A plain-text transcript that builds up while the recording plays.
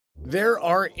There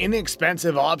are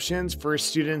inexpensive options for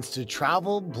students to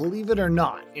travel, believe it or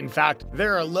not. In fact,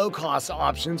 there are low-cost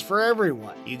options for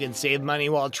everyone. You can save money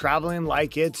while traveling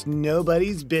like it's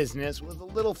nobody's business with a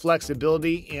little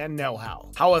flexibility and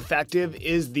know-how. How effective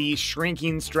is the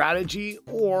shrinking strategy,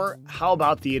 or how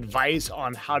about the advice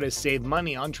on how to save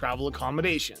money on travel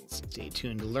accommodations? Stay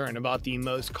tuned to learn about the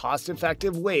most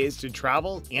cost-effective ways to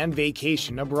travel and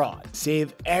vacation abroad.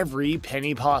 Save every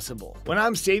penny possible. When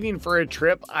I'm saving for a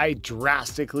trip, I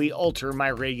drastically alter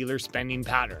my regular spending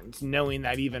patterns, knowing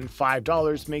that even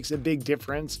 $5 makes a big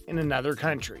difference in another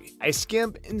country. I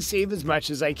skimp and save as much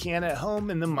as I can at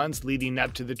home in the months leading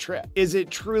up to the trip. Is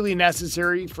it truly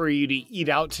necessary for you to eat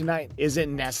out tonight? Is it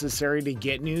necessary to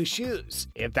get new shoes?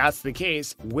 If that's the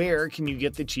case, where can you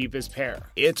get the cheapest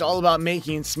pair? It's all about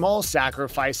making small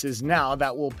sacrifices now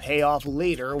that will pay off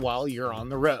later while you're on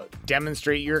the road.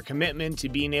 Demonstrate your commitment to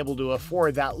being able to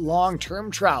afford that long-term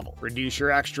travel. Reduce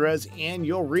your extras and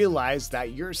you'll realize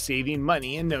that you're saving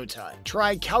money in no time.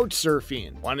 Try couch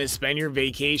surfing. Want to spend your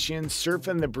vacation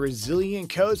surfing the Brazilian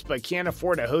coast but can't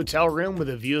afford a hotel room with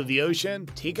a view of the ocean?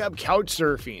 Take up couch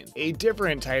surfing, a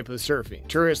different type of surfing.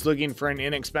 Tourists looking for an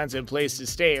inexpensive place to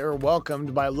stay are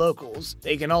welcomed by locals.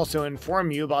 They can also inform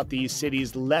you about the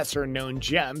city's lesser-known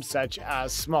gems such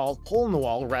as small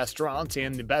hole-in-the-wall restaurants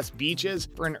and the best beaches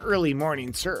for an early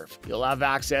morning surf. You'll have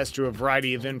access to a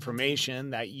variety of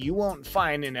information that you won't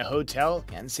find in a hotel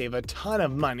and save a ton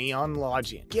of money on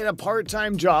lodging. Get a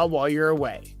part-time job while you're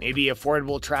away. Maybe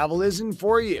affordable travel isn't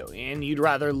for you and you'd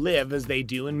rather live as they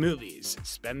do in movies.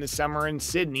 Spend the summer in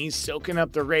Sydney soaking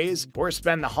up the rays or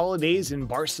spend the holidays in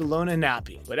Barcelona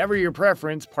napping. Whatever your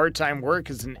preference, part-time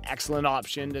work is an excellent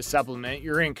option to supplement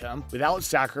your income without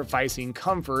sacrificing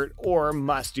comfort or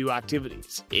must-do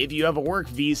activities. If you have a work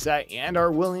visa and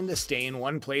are willing to stay in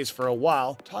one place for a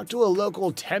while, talk to a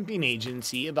local temping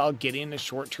agency about getting a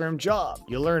short-term job.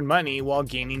 You'll earn money while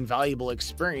gaining valuable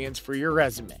experience for your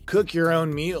resume. Cook your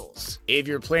own meals. If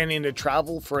you're planning to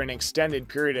travel for an extended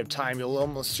period of time, you'll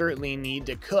almost certainly need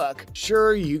to cook.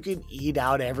 Sure, you can eat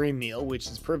out every meal, which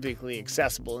is perfectly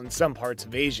accessible in some parts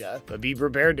of Asia, but be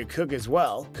prepared to cook as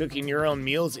well. Cooking your own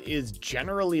meals is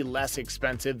generally less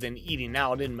expensive than eating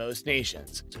out in most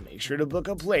nations, so make sure to book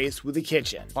a place with a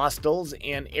kitchen. Hostels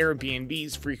and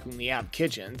Airbnbs frequently have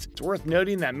kitchens. It's worth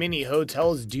noting that many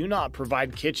hotels do not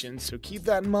provide kitchens, so keep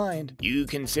that in mind. You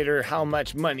consider how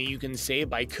much money you can save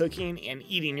by cooking and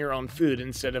eating your own food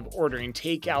instead of ordering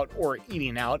takeout or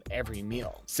eating out every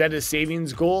meal. Set a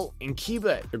savings goal and keep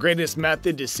it. The greatest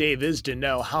method to save is to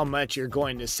know how much you're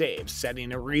going to save.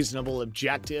 Setting a reasonable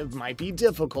objective might be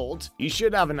difficult. You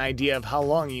should have an idea of how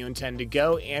long you intend to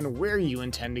go and where you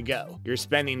intend to go. Your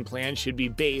spending plan should be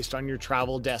based on your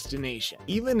travel destination.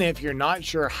 Even if you're not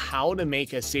sure how to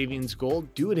make a savings goal,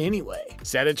 do it anyway.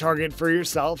 Set a target for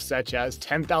yourself such as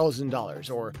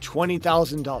 $10,000 or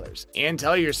 $20,000 and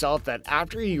tell yourself that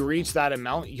after you reach that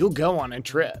amount, you'll go on a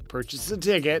trip. Purchase a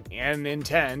ticket and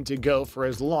intend to go for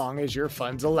as long as your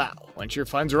funds allow. Once your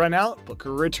funds run out, book a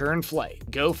return flight.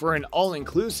 Go for an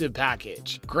all-inclusive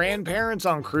package. Grandparents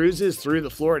on cruises through the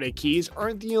Florida Keys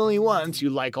aren't the only ones who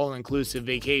like all-inclusive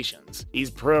vacations.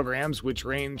 These programs, which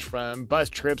range from bus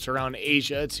trips around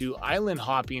Asia to island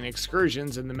hopping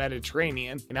excursions in the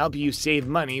Mediterranean, can help you save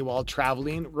money while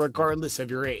traveling regardless of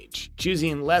your age.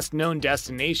 Choosing less known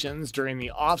destinations during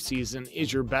the off-season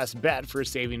is your best bet for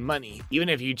saving money. Even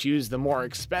if you choose the more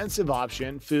expensive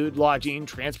option, food, lodging,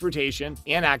 transportation,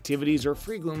 and activities are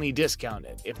frequently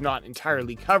discounted, if not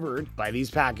entirely covered by these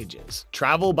packages.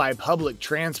 Travel by public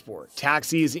transport.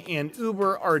 Taxis and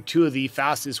Uber are two of the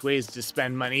fastest ways to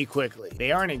spend money quickly.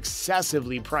 They aren't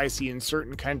excessively pricey in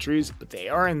certain countries, but they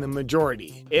are in the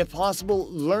majority. If possible,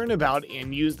 learn about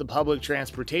and use the public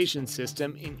transportation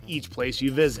system in each place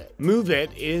you visit. Move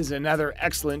It is another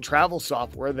excellent travel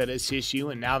software that assists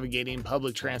you in navigating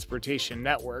public transportation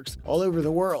networks all over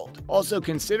the world. Also,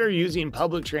 consider using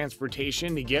public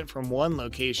transportation to get from one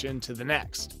location to the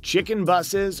next. Chicken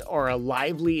buses are a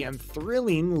lively and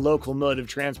thrilling local mode of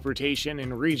transportation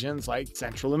in regions like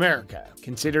Central America.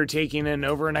 Consider taking an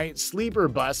overnight sleeper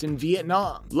bus in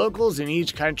Vietnam. Locals in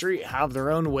each country have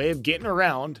their own way of getting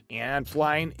around, and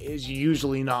flying is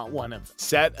usually not one of them.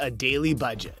 Set a daily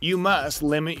budget. You must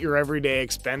limit your everyday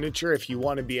expenditure if you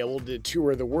want to be able to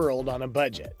tour the world on a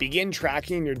budget. Begin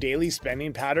tracking your daily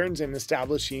spending patterns and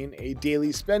establishing a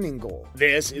daily spending goal.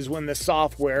 This is when the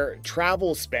software where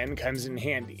travel spend comes in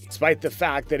handy. Despite the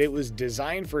fact that it was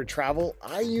designed for travel,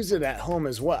 I use it at home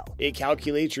as well. It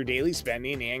calculates your daily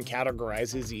spending and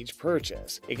categorizes each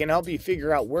purchase. It can help you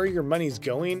figure out where your money's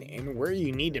going and where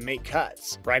you need to make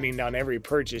cuts. Writing down every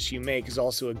purchase you make is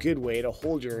also a good way to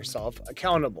hold yourself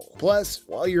accountable. Plus,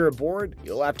 while you're aboard,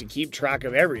 you'll have to keep track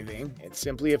of everything. It's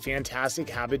simply a fantastic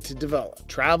habit to develop.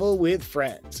 Travel with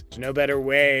friends. There's no better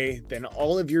way than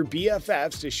all of your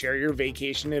BFFs to share your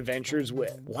vacation adventures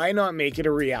with. Why not make it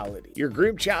a reality? Your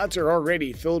group chats are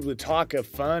already filled with talk of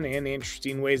fun and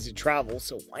interesting ways to travel,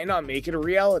 so why not make it a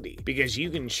reality? Because you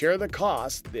can share the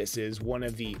cost. This is one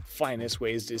of the finest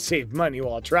ways to save money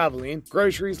while traveling.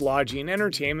 Groceries, lodging,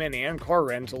 entertainment, and car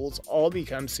rentals all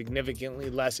become significantly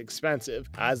less expensive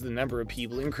as the number of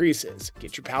people increases.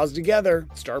 Get your pals together,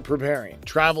 start preparing.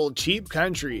 Travel cheap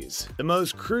countries. The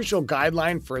most crucial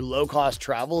guideline for low-cost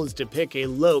travel is to pick a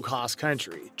low-cost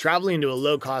country. Traveling to a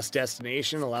low-cost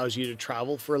destination allows you to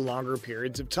travel for longer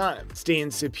periods of time, stay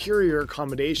in superior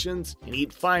accommodations, and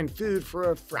eat fine food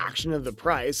for a fraction of the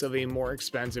price of a more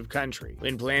expensive country.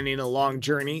 When planning a long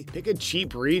journey, pick a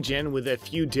cheap region with a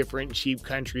few different cheap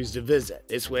countries to visit.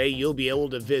 This way, you'll be able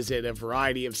to visit a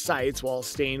variety of sites while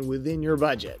staying within your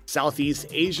budget. Southeast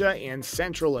Asia and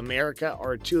Central America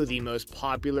are two of the most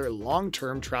popular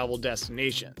long-term travel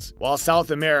destinations. While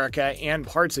South America and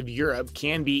parts of Europe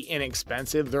can be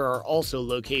inexpensive, there are also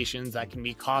locations that can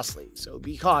be costly, so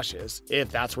be cautious if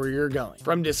that's where you're going.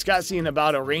 From discussing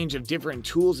about a range of different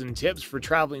tools and tips for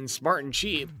traveling smart and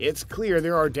cheap, it's clear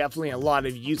there are definitely a lot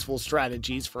of useful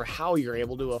strategies for how you're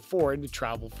able to afford to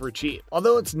travel for cheap.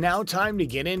 Although it's now time to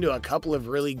get into a couple of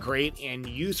really great and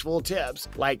useful tips,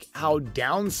 like how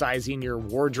downsizing your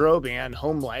wardrobe and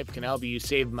home life can help you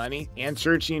save money, and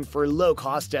searching for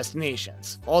low-cost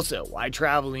destinations. Also, why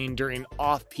traveling during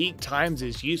off-peak times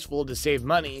is useful to save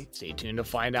money. Stay tuned to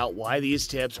find out why these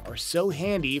tips are so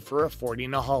handy for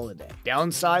affording a holiday.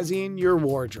 Downsizing your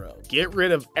wardrobe. Get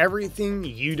rid of everything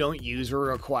you don't use or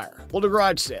require. Hold a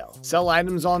garage sale, sell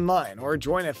items online, or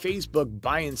join a Facebook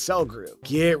buy and sell group.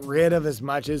 Get rid of as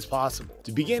much as possible.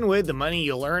 To begin with, the money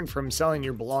you'll earn from selling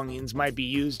your belongings might be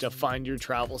used to fund your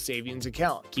travel savings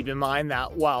account. Keep in mind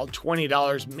that while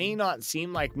 $20 may not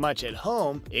seem like much at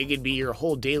home, it could be your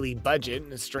whole daily budget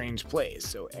in a strange place,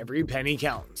 so every penny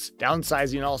counts.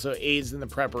 Downsizing also aids in the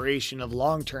preparation of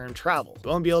long-term travel. You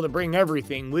won't be able to bring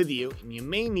everything with you, and you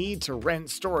may need to rent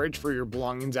storage for your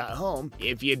belongings at home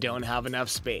if you don't have enough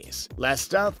space. Less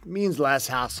stuff means less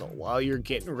hassle while you're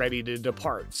getting ready to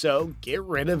depart, so get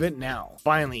rid of it now.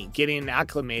 Finally, getting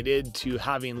acclimated to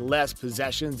having less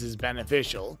possessions is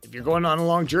beneficial. If you're going on a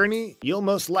long journey, you'll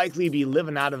most likely be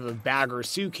living out of a bag or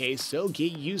suitcase, so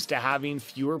get used to having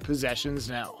fewer possessions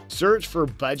now. Search for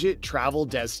budget travel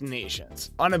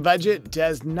destinations. On a budget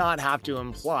does not have to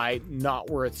imply not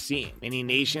worth seeing. Many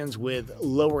nations with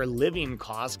lower living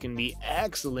costs can be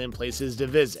excellent places to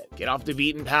visit. Get off the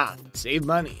beaten path. Save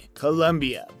money.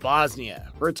 Colombia,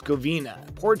 Bosnia, Herzegovina,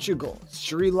 Portugal,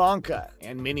 Sri Lanka,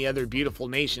 and many other beautiful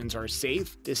nations are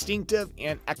safe, distinctive,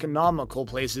 and economical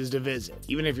places to visit.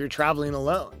 Even if you're traveling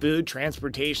alone, food,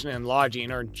 transportation, and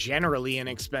lodging are generally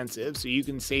inexpensive, so you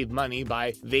can save money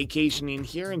by vacationing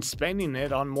here and spending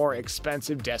it on more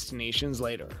expensive destinations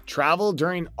later. Travel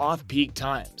during off-peak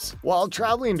times. While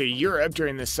traveling to Europe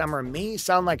during the summer may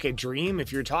sound like a dream,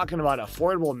 if you're talking about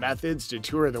affordable methods to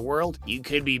tour the world, you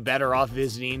could be better off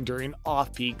visiting during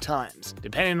off-peak times.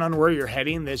 Depending on where you're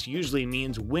heading, this usually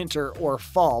means winter or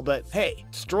fall, but hey,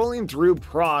 strolling through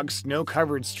Prague's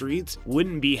snow-covered streets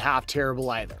wouldn't be half terrible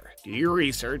either. Do your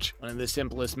research. One of the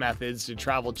simplest methods to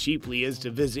travel cheaply is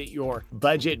to visit your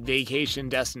budget vacation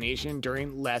destination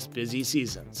during less busy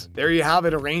seasons. There you have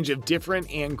it, a range of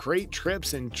different and great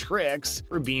trips and tricks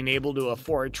for being able to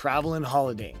afford travel and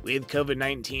holiday. With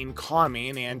COVID-19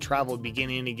 calming and travel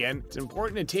beginning again, it's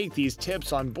important to take these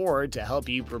tips on board to help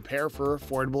you prepare for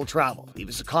affordable travel. Leave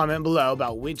us a comment below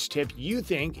about which tip you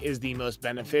think is the most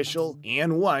beneficial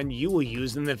and one you will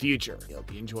use in the future. I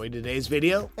hope you enjoyed today's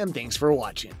video, and thanks for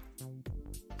watching.